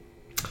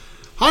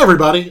Hi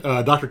everybody,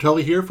 Dr.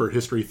 Tully here for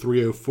History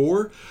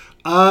 304.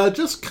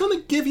 Just kind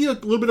of give you a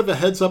little bit of a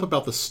heads up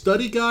about the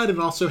study guide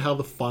and also how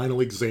the final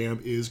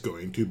exam is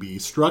going to be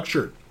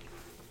structured.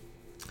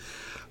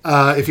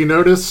 If you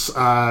notice,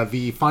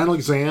 the final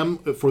exam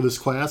for this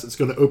class is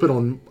going to open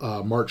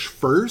on March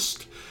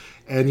 1st,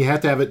 and you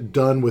have to have it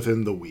done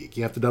within the week.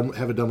 You have to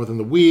have it done within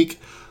the week.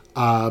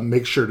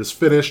 Make sure it is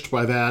finished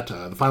by that.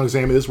 The final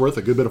exam is worth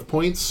a good bit of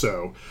points,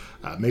 so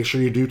make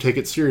sure you do take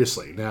it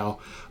seriously. Now,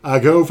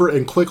 go over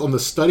and click on the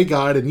study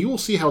guide, and you will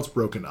see how it's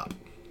broken up.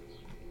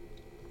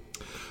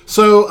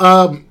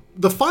 So,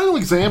 the final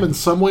exam in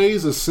some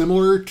ways is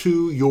similar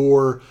to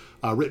your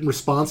written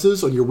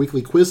responses on your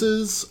weekly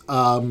quizzes.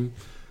 In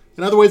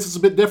other ways, it's a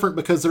bit different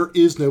because there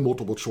is no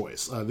multiple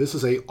choice. This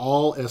is a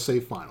all-essay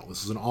final.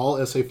 This is an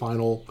all-essay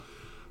final.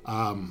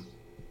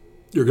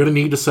 You're going to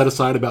need to set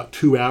aside about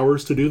 2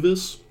 hours to do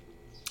this.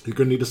 You're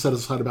going to need to set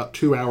aside about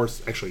 2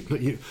 hours. Actually,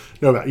 you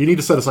need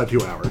to set aside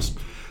 2 hours.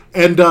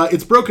 And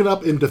it's broken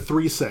up into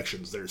 3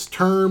 sections. There's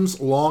terms,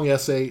 long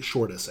essay,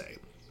 short essay.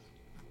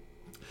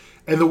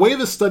 And the way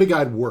the study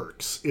guide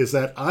works is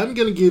that I'm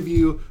going to give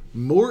you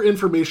more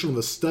information on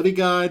the study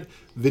guide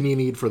than you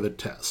need for the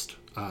test.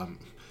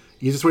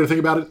 Easiest way to think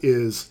about it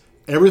is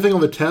everything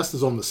on the test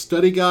is on the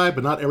study guide,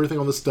 but not everything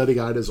on the study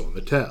guide is on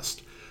the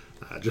test.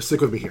 Just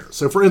stick with me here.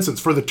 So for instance,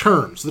 for the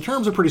terms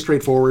are pretty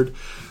straightforward.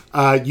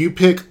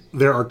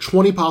 There are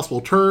 20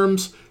 possible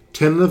terms,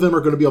 10 of them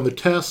are going to be on the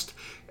test,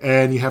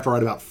 and you have to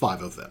write about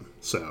 5 of them.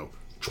 So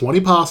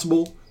 20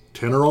 possible,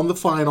 10 are on the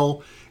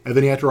final, and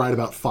then you have to write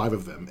about 5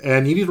 of them.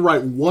 And you need to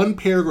write 1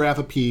 paragraph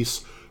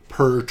apiece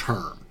per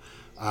term.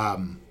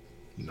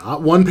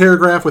 Not 1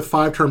 paragraph with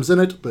 5 terms in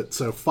it, but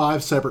so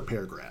 5 separate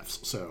paragraphs.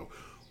 So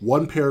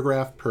 1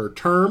 paragraph per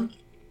term.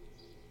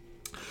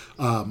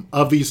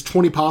 Of these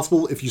 20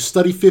 possible, if you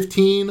study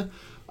 15,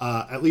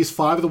 at least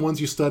 5 of the ones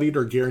you studied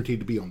are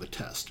guaranteed to be on the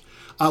test.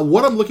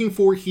 What I'm looking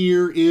for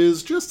here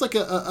is just like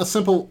a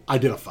simple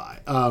identify.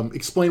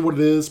 Explain what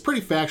it is.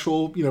 Pretty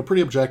factual,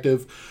 pretty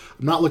objective.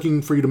 I'm not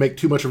looking for you to make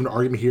too much of an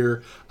argument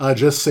here.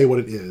 Just say what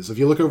it is. If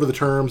you look over the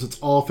terms, it's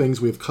all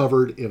things we've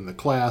covered in the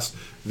class.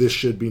 This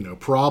should be no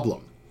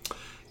problem.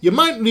 You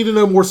might need to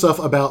know more stuff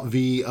about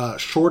the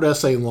short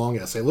essay and long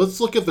essay. Let's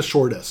look at the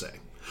short essay.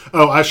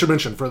 Oh, I should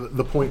mention, for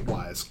the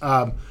point-wise,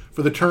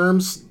 for the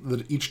terms,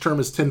 each term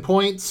is 10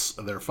 points.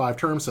 There are 5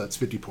 terms, so that's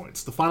 50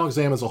 points. The final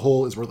exam as a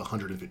whole is worth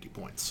 150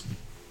 points.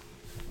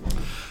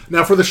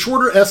 Now, for the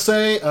shorter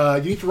essay,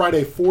 you need to write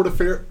a 4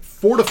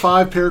 to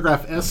 5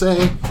 paragraph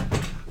essay.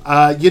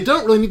 You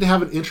don't really need to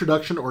have an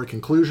introduction or a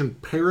conclusion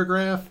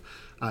paragraph.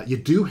 You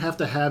do have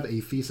to have a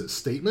thesis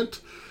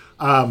statement.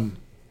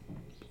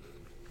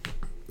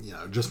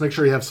 Just make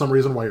sure you have some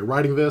reason why you're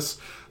writing this.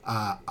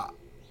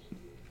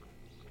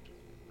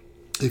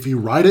 If you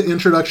write an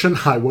introduction,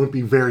 I won't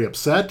be very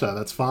upset.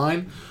 That's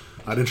fine.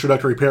 An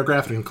introductory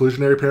paragraph and a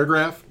conclusionary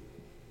paragraph,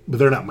 but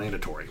they're not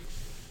mandatory.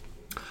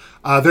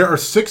 There are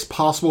 6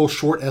 possible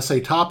short essay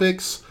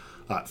topics.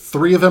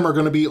 3 of them are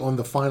going to be on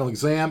the final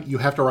exam. You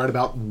have to write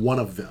about 1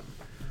 of them.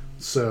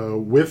 So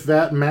with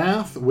that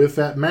math,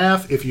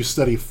 if you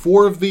study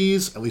 4 of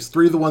these, at least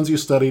 3 of the ones you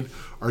studied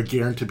are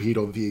guaranteed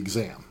on the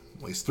exam.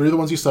 At least 3 of the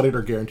ones you studied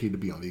are guaranteed to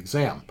be on the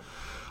exam.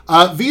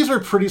 These are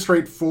pretty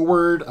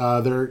straightforward.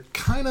 They're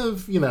kind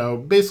of,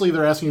 basically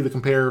they're asking you to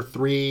compare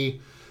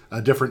 3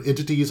 different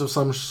entities of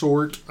some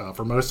sort.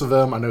 For most of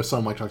them, I know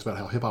some talks about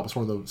how hip-hop was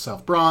formed in the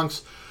South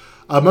Bronx.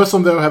 Most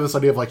of them, though, have this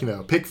idea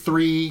of pick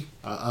 3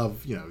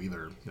 of,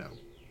 either,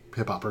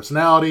 hip-hop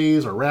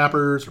personalities or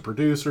rappers or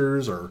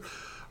producers or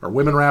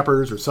women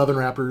rappers or Southern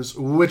rappers,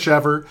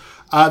 whichever.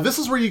 This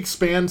is where you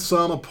expand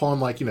some upon,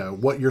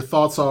 what your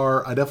thoughts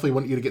are. I definitely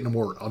want you to get into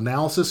more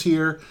analysis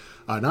here.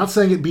 Not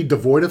saying it be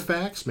devoid of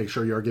facts. Make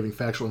sure you are giving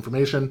factual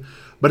information.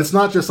 But it's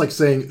not just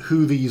saying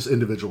who these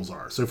individuals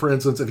are. So, for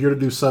instance, if you're to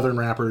do Southern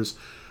rappers,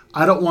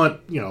 I don't want,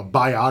 a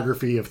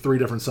biography of 3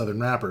 different Southern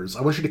rappers.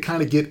 I want you to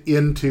kind of get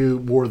into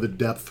more of the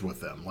depth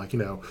with them.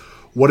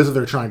 What is it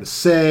they're trying to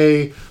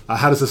say?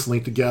 How does this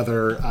link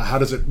together? How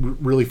does it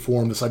really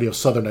form this idea of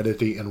Southern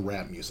identity and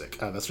rap music?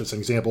 That's just an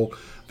example.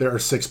 There are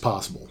 6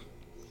 possible.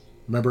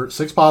 Remember,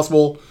 6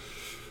 possible.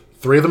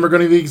 3 of them are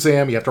going to be the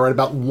exam. You have to write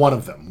about 1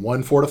 of them.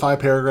 1 4 to 5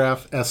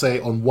 paragraph essay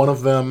on 1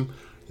 of them.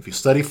 If you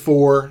study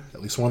 4, at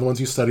least one of the ones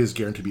you study is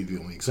guaranteed to be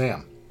the only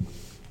exam.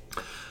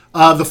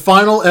 The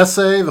final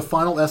essay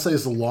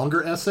is the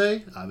longer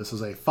essay. This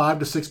is a 5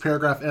 to 6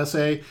 paragraph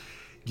essay.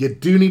 You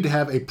do need to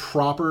have a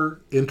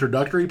proper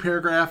introductory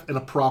paragraph and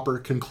a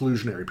proper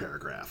conclusionary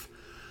paragraph.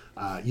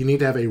 You need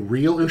to have a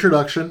real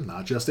introduction,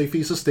 not just a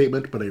thesis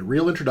statement, but a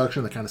real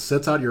introduction that kind of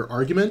sets out your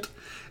argument,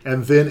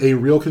 and then a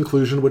real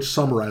conclusion which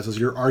summarizes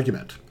your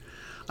argument.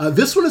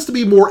 This one is to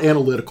be more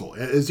analytical.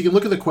 As you can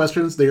look at the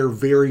questions, they are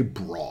very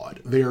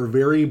broad.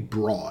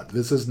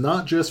 This is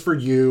not just for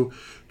you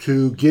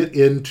to get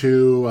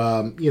into,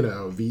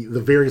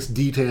 the various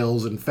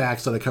details and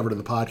facts that I covered in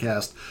the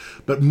podcast,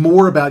 but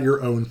more about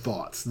your own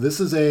thoughts. This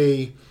is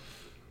a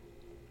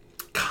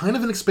kind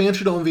of an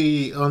expansion on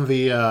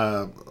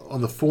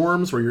the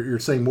forums where you're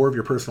saying more of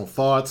your personal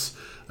thoughts.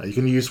 You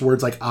can use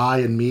words like I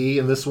and me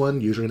in this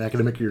one. Usually in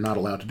academic, you're not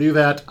allowed to do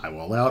that. I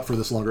will allow it for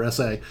this longer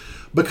essay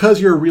because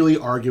you're really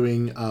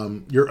arguing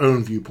your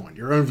own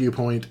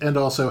viewpoint, and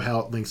also how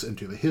it links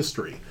into the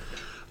history.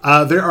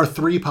 There are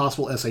 3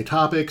 possible essay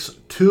topics.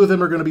 2 of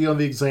them are going to be on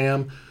the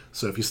exam.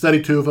 So if you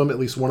study 2 of them, at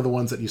least one of the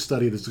ones that you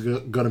studied is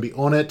going to be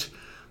on it.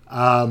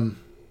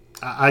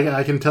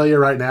 I can tell you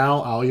right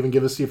now, I'll even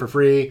give this to you for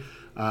free.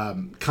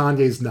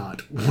 Kanye's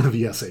not one of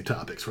the essay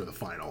topics for the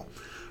final.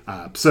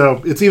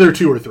 So it's either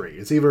 2 or 3.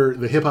 It's either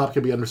the hip-hop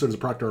can be understood as a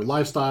product of our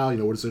lifestyle,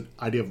 what is the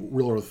idea of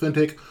real or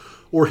authentic,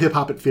 or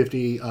hip-hop at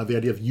 50, the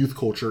idea of youth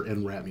culture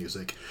and rap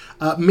music.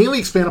 Mainly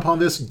expand upon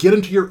this, get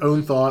into your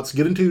own thoughts,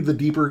 get into the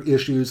deeper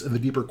issues and the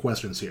deeper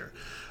questions here.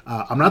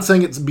 I'm not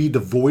saying it's be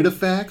devoid of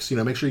facts,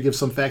 make sure you give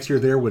some facts here or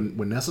there when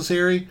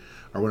necessary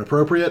or when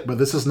appropriate, but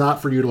this is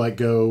not for you to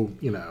go,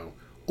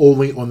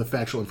 only on the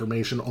factual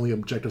information, only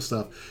objective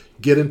stuff.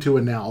 Get into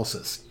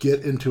analysis,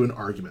 get into an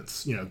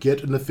arguments,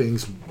 get into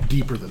things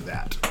deeper than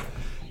that.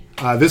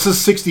 This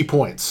is 60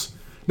 points.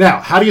 Now,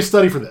 how do you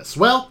study for this?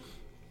 Well,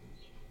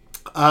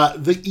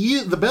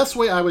 the best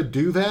way I would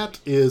do that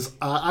is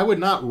I would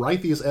not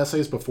write these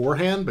essays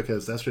beforehand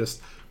because that's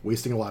just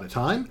wasting a lot of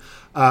time.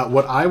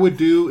 What I would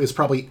do is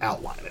probably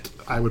outline it.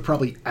 I would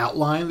probably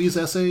outline these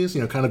essays,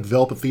 kind of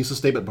develop a thesis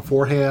statement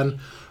beforehand.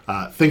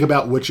 Think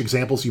about which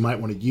examples you might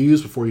want to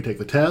use before you take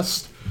the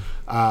test.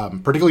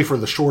 Particularly for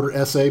the shorter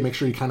essay, make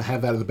sure you kind of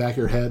have that in the back of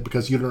your head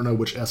because you don't know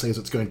which essays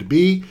it's going to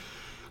be.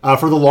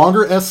 For the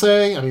longer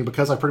essay,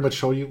 because I pretty much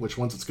showed you which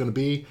ones it's going to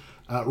be,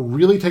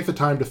 really take the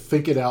time to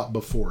think it out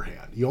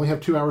beforehand. You only have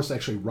 2 hours to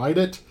actually write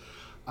it.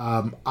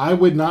 I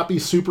would not be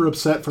super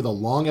upset for the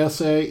long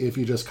essay if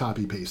you just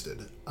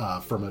copy-pasted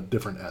from a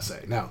different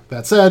essay. Now,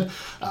 that said,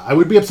 I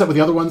would be upset with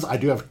the other ones. I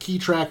do have key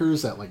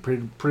trackers that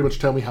pretty much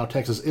tell me how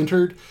text is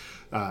entered.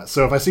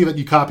 So if I see that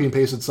you copy and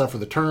pasted stuff for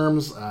the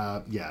terms,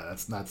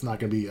 that's not going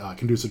to be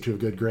conducive to a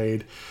good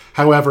grade.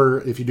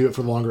 However, if you do it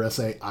for the longer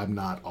essay, I'm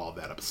not all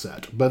that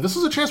upset. But this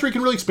is a chance where you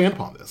can really expand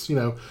upon this.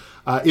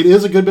 It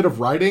is a good bit of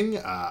writing.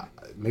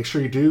 Make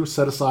sure you do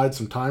set aside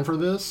some time for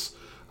this.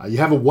 You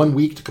have a 1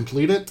 week to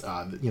complete it.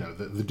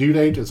 The due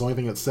date is the only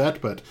thing that's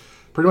set, but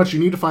pretty much you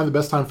need to find the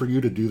best time for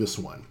you to do this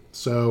one.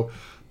 So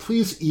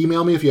please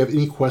email me if you have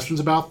any questions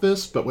about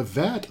this. But with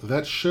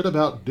that should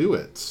about do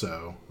it.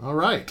 So, all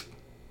right.